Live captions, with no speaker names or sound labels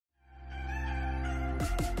Hey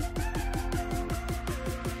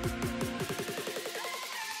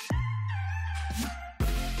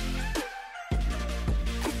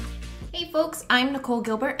folks, I'm Nicole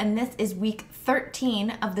Gilbert and this is week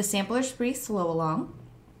 13 of the Sampler Spree Slow Along.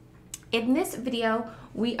 In this video,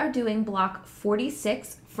 we are doing block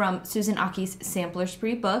 46 from Susan Aki's Sampler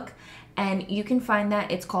Spree book, and you can find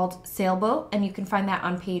that, it's called Sailboat, and you can find that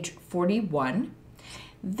on page 41.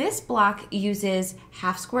 This block uses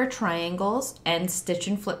half square triangles and stitch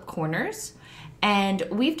and flip corners, and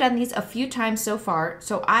we've done these a few times so far,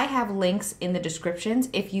 so I have links in the descriptions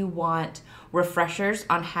if you want refreshers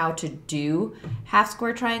on how to do half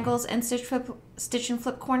square triangles and stitch and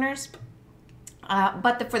flip corners.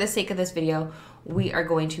 But for the sake of this video, we are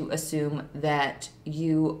going to assume that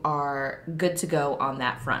you are good to go on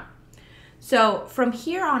that front. So from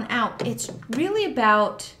here on out, it's really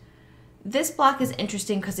about, this block is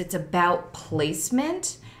interesting because it's about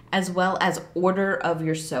placement as well as order of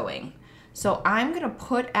your sewing. So I'm gonna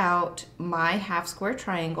put out my half square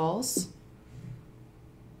triangles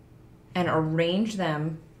and arrange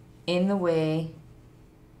them in the way.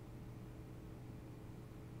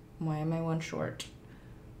 Why am I one short?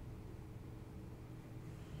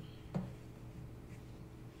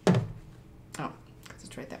 Oh, because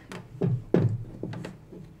it's right there.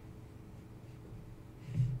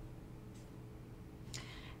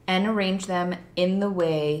 And arrange them in the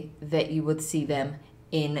way that you would see them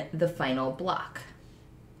in the final block.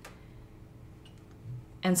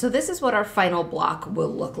 And so this is what our final block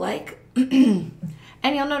will look like. And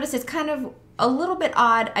you'll notice it's kind of a little bit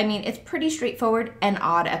odd. I mean, it's pretty straightforward and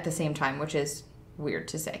odd at the same time, which is weird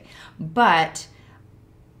to say. But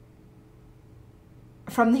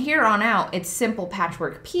from here on out, it's simple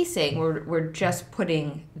patchwork piecing. We're just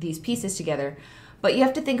putting these pieces together, but you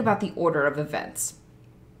have to think about the order of events.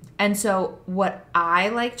 And so what I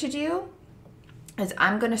like to do is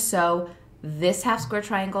I'm gonna sew this half square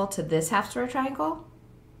triangle to this half square triangle,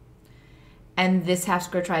 and this half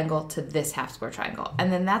square triangle to this half square triangle.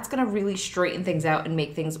 And then that's gonna really straighten things out and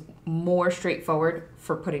make things more straightforward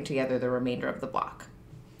for putting together the remainder of the block.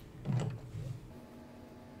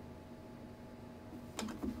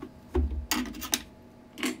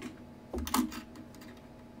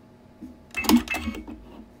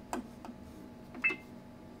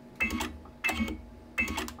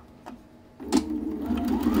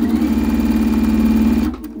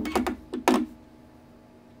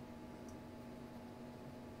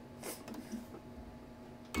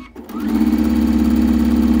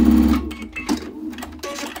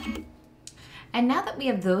 And now that we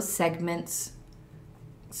have those segments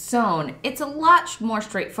sewn, it's a lot more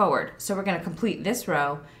straightforward. So we're gonna complete this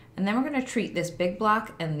row, and then we're gonna treat this big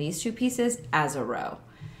block and these two pieces as a row.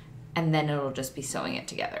 And then it'll just be sewing it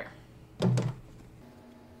together.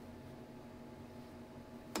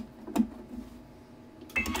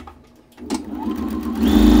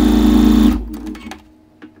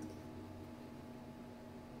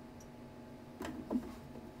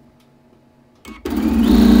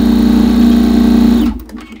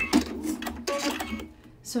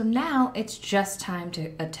 So now it's just time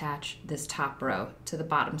to attach this top row to the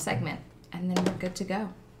bottom segment, and then we're good to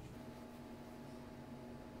go.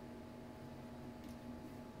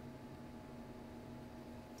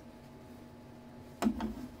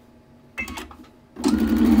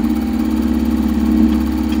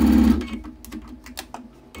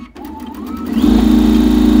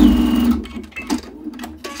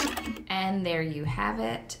 And there you have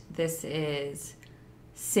it. This is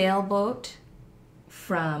Sailboat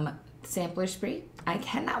from Sampler Spree. I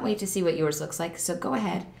cannot wait to see what yours looks like, so go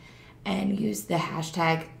ahead and use the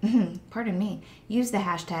hashtag, pardon me, use the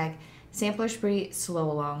hashtag Sampler Spree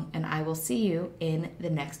Slow Along, and I will see you in the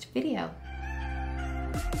next video.